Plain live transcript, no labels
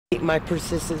think my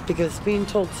persistence, because being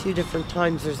told 2 different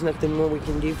times there's nothing more we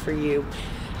can do for you,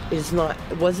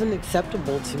 wasn't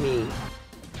acceptable to me.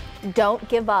 Don't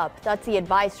give up. That's the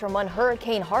advice from one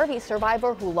Hurricane Harvey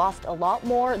survivor who lost a lot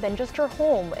more than just her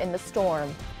home in the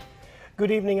storm. Good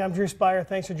evening, I'm Drew Spire.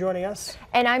 Thanks for joining us.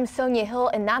 And I'm Sonia Hill,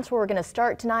 and that's where we're going to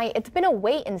start tonight. It's been a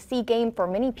wait-and-see game for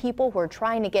many people who are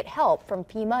trying to get help from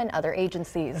FEMA and other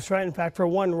agencies. That's right. In fact, for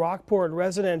one Rockport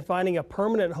resident, finding a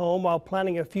permanent home while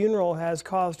planning a funeral has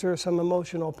caused her some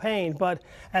emotional pain. But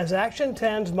as Action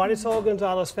 10's Marisol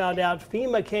Gonzalez found out,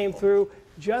 FEMA came through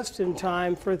just in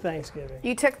time for Thanksgiving.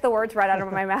 You took the words right out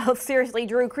of my mouth. Seriously,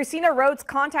 Drew. Christina Rhodes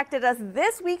contacted us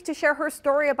this week to share her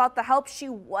story about the help she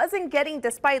wasn't getting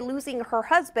despite losing her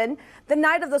husband the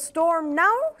night of the storm.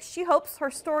 Now she hopes her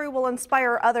story will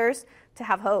inspire others to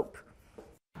have hope.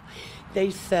 They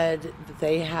said that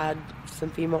they had some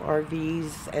FEMA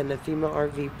RVs and a FEMA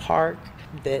RV park,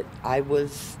 that I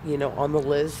was, on the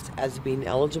list as being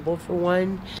eligible for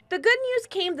one. The good news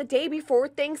came the day before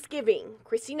Thanksgiving.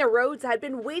 Christina Rhodes had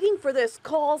been waiting for this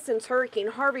call since Hurricane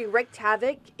Harvey wreaked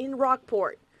havoc in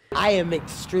Rockport. I am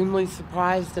extremely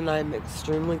surprised and I'm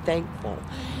extremely thankful.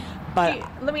 But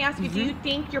let me ask you, do you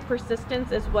think your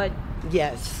persistence is what?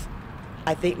 Yes.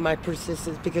 I think my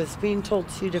persistence, because being told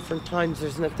 2 different times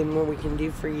there's nothing more we can do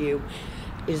for you,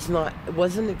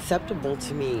 wasn't acceptable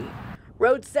to me.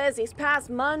 Rhodes says these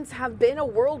past months have been a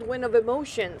whirlwind of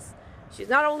emotions. She's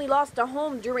not only lost a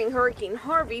home during Hurricane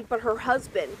Harvey, but her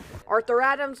husband, Arthur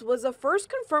Adams, was the first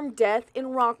confirmed death in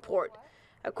Rockport.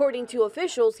 According to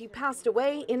officials, he passed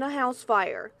away in a house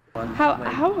fire.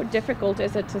 How difficult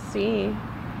is it to see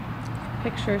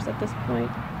pictures at this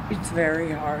point? It's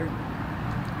very hard.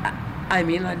 I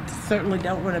mean, I certainly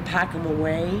don't want to pack them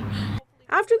away.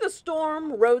 After the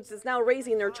storm, Rhodes is now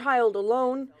raising their child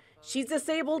alone. She's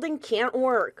disabled and can't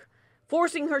work,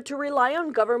 forcing her to rely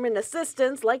on government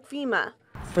assistance like FEMA.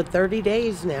 For 30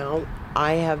 days now,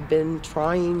 I have been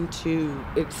trying to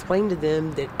explain to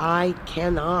them that I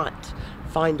cannot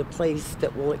find a place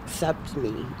that will accept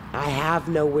me. I have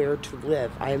nowhere to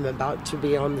live. I am about to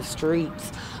be on the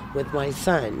streets with my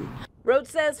son. Rhodes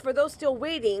says for those still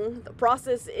waiting, the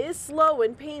process is slow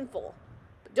and painful.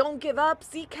 But don't give up.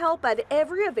 Seek help at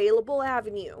every available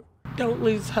avenue. Don't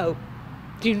lose hope.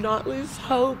 Do not lose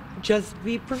hope. Just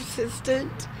be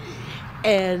persistent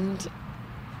and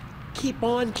keep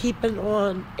on keeping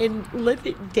on and live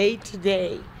it day to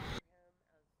day.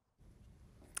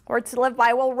 Words to live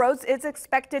by. Well, Rhodes is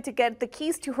expected to get the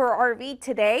keys to her RV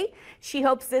today. She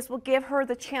hopes this will give her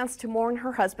the chance to mourn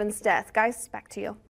her husband's death. Guys, back to you.